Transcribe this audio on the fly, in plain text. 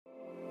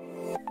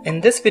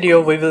In this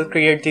video, we will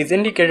create these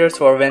indicators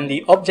for when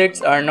the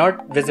objects are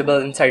not visible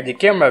inside the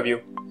camera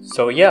view.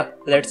 So yeah,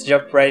 let's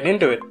jump right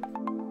into it.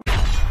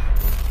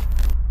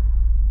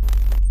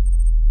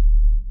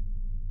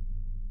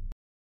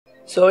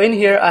 So in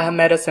here I have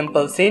made a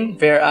simple scene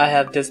where I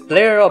have this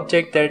player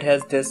object that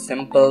has this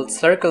simple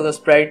circle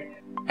sprite,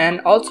 and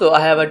also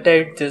I have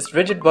attached this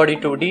rigid body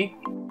 2D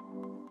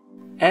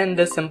and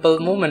this simple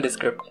movement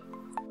script.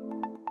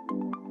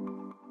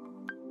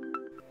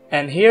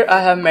 And here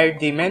I have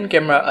made the main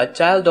camera a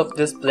child of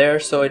this player,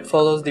 so it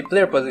follows the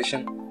player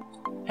position,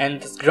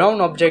 and this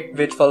ground object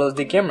which follows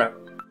the camera.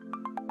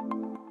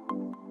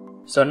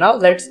 So now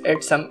let's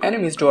add some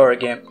enemies to our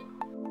game.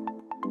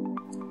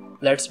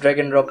 Let's drag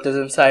and drop this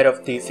inside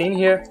of the scene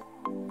here.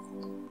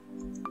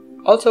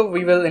 Also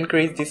we will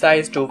increase the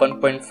size to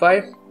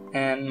 1.5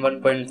 and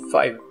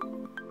 1.5.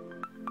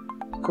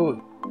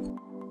 Cool.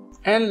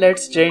 And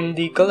let's change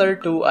the color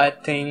to, I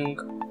think,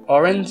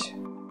 orange.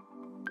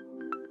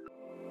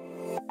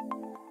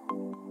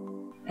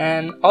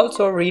 And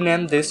also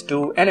rename this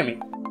to enemy.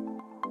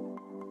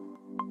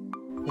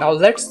 Now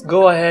let's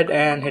go ahead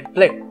and hit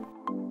play.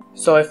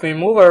 So if we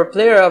move our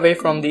player away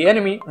from the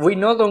enemy, we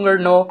no longer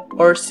know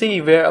or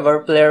see where our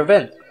player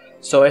went.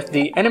 So if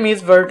the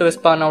enemies were to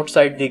spawn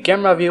outside the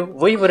camera view,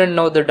 we wouldn't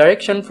know the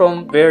direction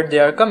from where they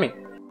are coming.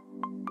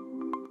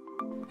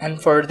 And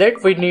for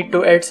that we need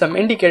to add some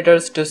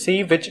indicators to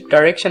see which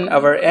direction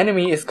our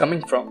enemy is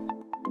coming from.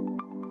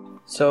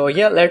 So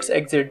yeah, let's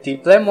exit the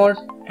play mode,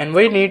 and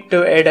we need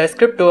to add a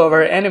script to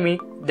our enemy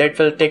that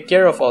will take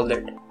care of all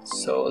that.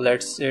 So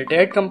let's hit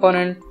add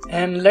component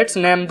and let's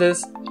name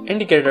this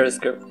indicator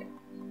script.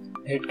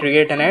 Hit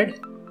create and add.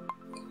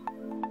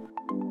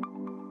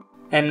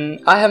 And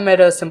I have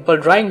made a simple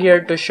drawing here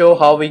to show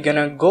how we're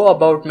gonna go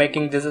about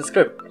making this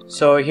script.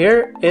 So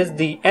here is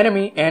the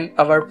enemy and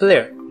our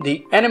player.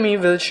 The enemy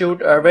will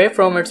shoot away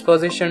from its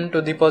position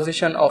to the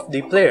position of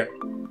the player.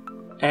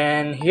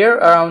 And here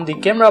around the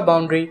camera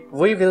boundary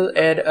we will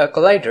add a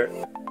collider.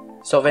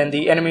 So when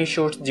the enemy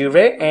shoots the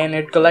ray and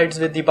it collides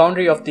with the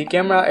boundary of the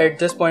camera at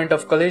this point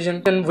of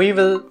collision, then we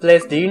will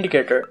place the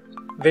indicator,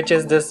 which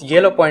is this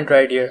yellow point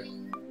right here.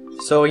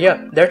 So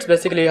yeah, that's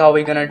basically how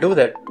we're gonna do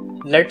that.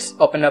 Let's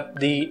open up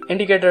the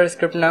indicator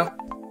script now.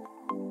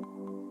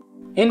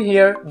 In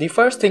here, the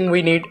first thing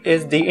we need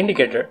is the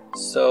indicator.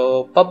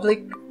 So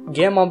public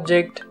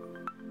gameobject,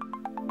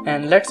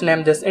 and let's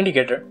name this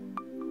indicator.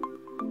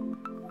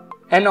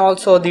 And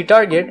also the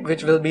target,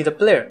 which will be the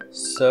player.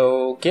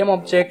 So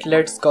gameobject,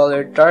 let's call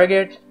it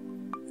target.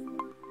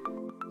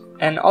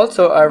 And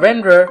also our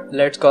renderer,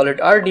 let's call it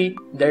RD,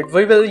 that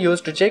we will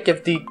use to check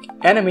if the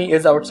enemy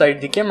is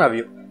outside the camera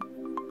view.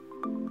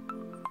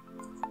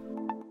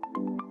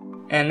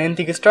 And in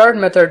the start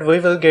method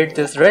we will get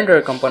this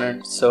renderer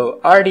component.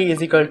 So RD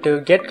is equal to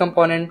get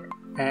component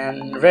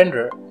and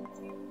renderer.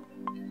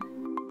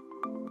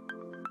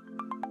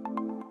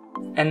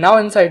 And now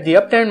inside the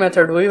update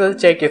method we will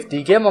check if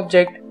the game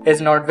object is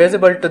not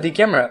visible to the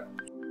camera,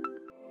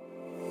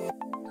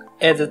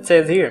 as it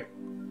says here.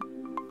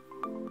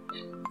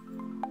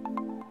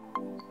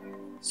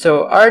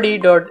 So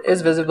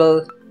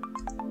rd.isVisible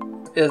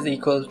is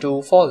equal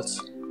to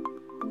false.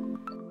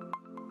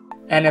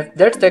 And if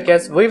that's the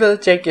case, we will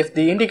check if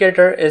the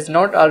indicator is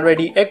not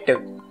already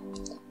active.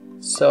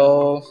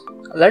 So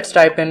let's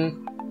type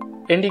in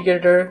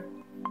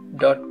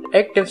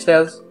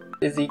indicator.activeCells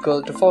is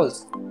equal to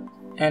false.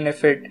 And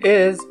if it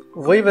is,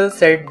 we will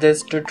set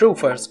this to true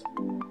first.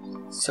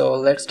 So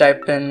let's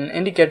type in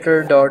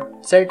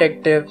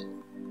indicator.setActive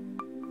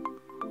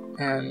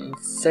and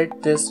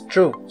set this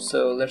true.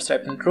 So let's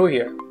type in true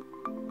here.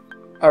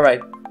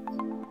 Alright,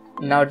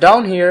 now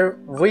down here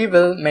we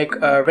will make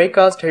a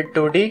raycast hit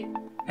 2D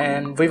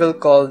and we will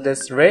call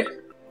this ray.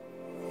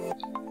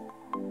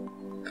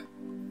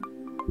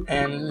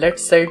 And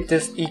let's set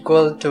this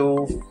equal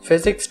to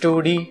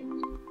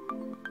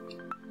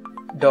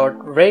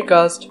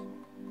physics2d.raycast,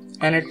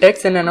 and it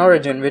takes in an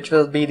origin which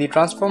will be the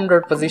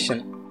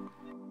transform.position.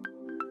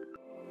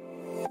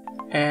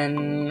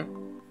 And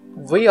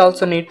we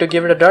also need to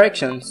give it a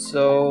direction,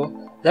 so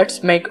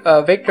let's make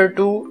a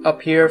vector2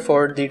 up here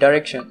for the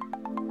direction.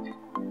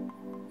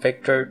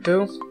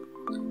 Vector2,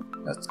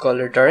 let's call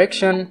it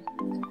direction,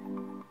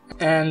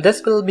 and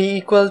this will be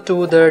equal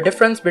to the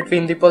difference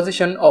between the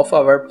position of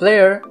our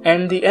player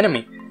and the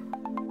enemy.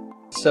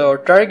 So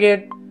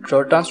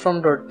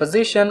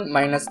target.transform.position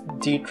minus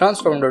the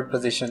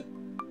transform.position,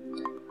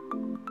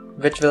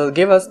 which will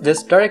give us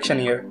this direction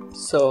here.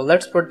 So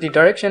let's put the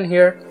direction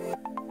here.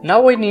 Now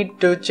we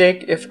need to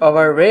check if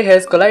our ray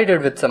has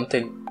collided with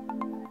something.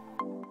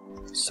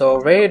 So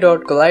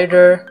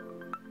ray.collider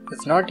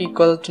is not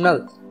equal to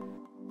null.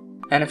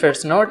 And if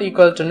it's not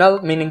equal to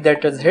null, meaning that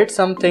it has hit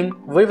something,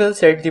 we will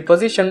set the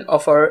position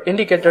of our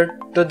indicator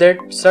to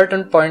that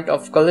certain point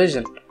of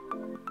collision.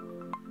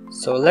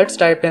 So let's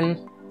type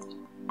in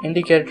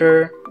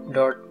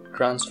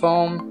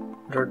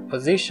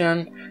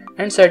indicator.transform.position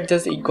and set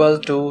this equal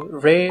to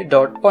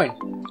ray.point,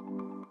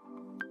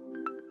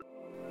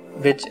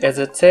 which, as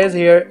it says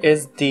here,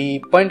 is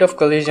the point of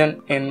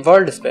collision in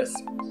world space.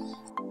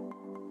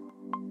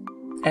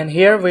 And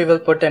here we will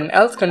put an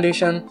else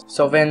condition,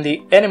 so when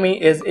the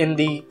enemy is in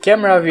the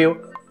camera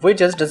view, we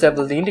just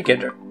disable the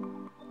indicator.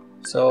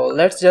 So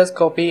let's just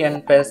copy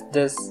and paste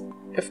this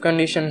if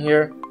condition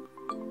here,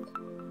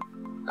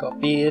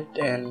 copy it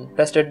and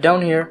paste it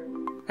down here,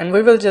 and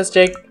we will just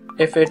check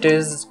if it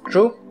is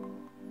true,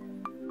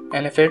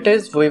 and if it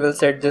is, we will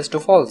set this to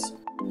false.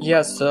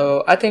 Yes,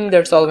 so I think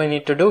that's all we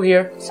need to do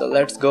here. So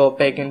let's go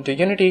back into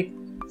Unity,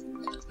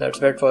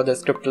 let's wait for the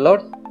script to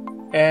load,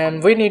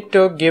 and we need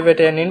to give it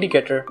an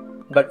indicator,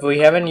 but we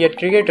haven't yet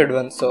created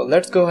one, so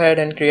let's go ahead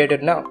and create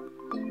it now.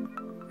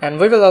 And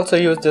we will also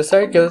use the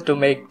circle to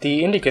make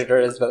the indicator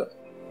as well.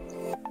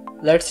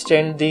 Let's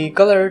change the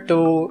color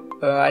to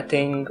I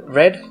think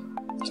red,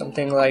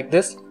 something like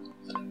this.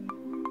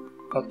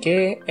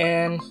 Okay,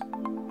 and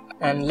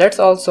let's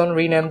also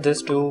rename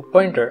this to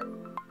pointer,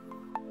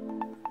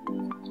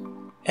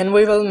 and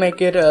we will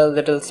make it a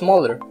little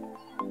smaller,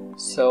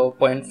 so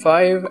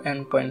 0.5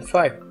 and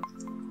 0.5.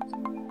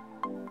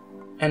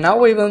 And now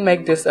we will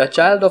make this a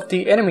child of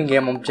the enemy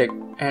game object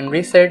and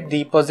reset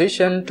the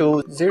position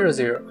to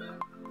 00.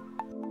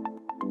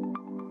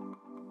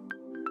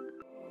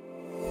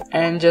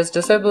 And just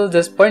disable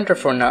this pointer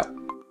for now,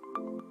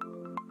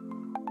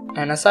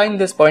 and assign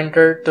this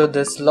pointer to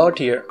this slot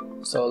here.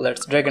 So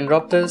let's drag and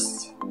drop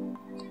this,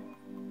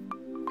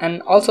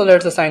 and also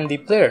let's assign the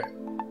player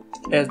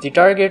as the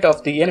target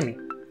of the enemy.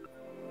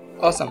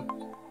 Awesome.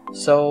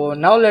 So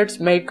now let's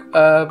make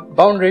a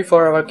boundary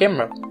for our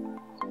camera.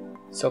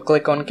 So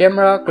click on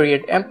camera,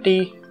 create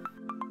empty.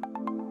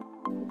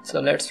 So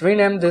let's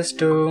rename this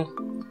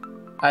to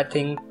I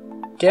think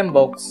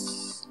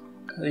gamebox.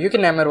 You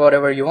can name it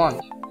whatever you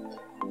want.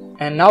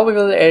 And now we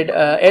will add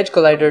edge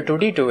collider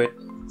 2D to it.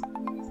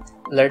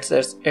 Let's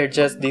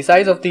adjust the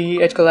size of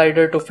the edge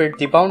collider to fit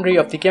the boundary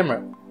of the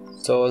camera.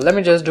 So let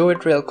me just do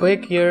it real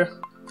quick here.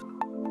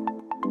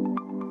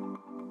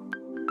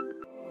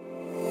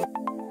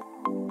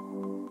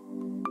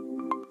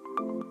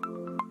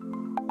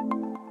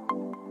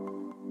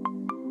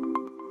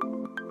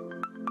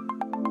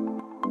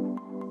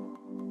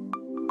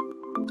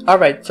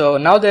 Alright, so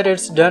now that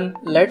it's done,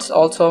 let's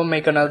also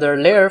make another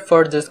layer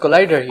for this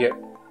collider here.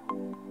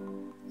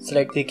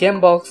 Select the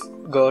game box,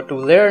 go to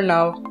layer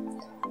now,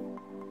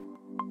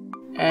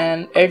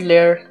 and add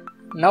layer.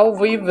 Now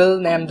we will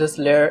name this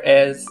layer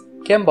as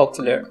gamebox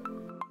layer.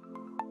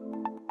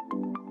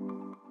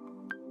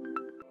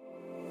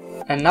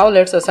 And now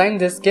let's assign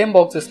this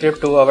gamebox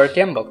script to our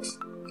gamebox.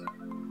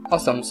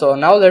 Awesome, so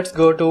now let's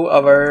go to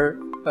our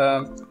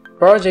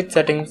project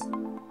settings,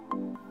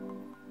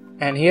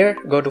 and here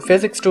go to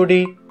physics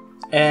 2D,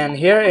 and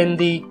here in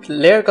the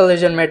layer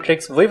collision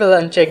matrix we will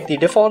uncheck the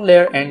default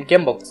layer and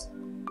gamebox.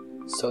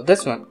 So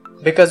this one,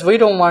 because we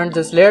don't want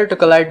this layer to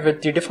collide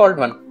with the default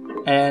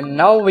one. And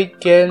now we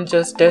can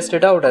just test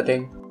it out, I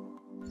think.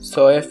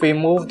 So if we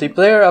move the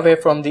player away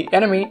from the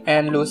enemy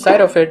and lose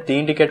sight of it, the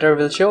indicator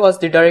will show us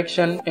the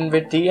direction in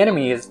which the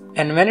enemy is.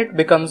 And when it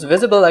becomes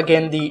visible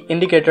again, the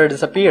indicator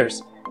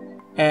disappears.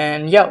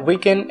 And yeah, we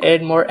can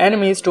add more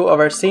enemies to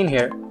our scene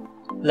here.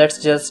 Let's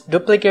just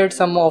duplicate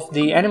some of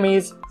the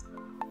enemies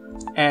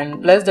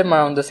and place them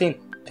around the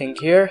scene. Think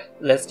here,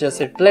 let's just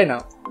hit play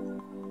now.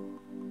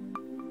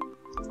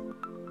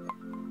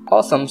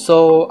 Awesome,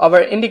 so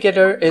our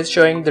indicator is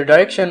showing the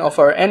direction of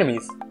our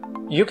enemies.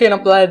 You can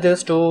apply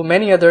this to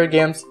many other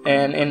games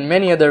and in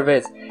many other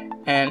ways.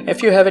 And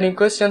if you have any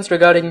questions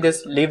regarding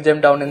this, leave them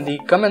down in the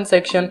comment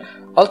section.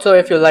 Also,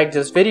 if you like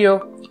this video,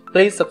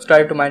 please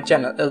subscribe to my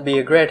channel, it'll be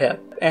a great help.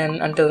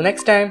 And until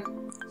next time,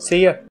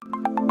 see ya.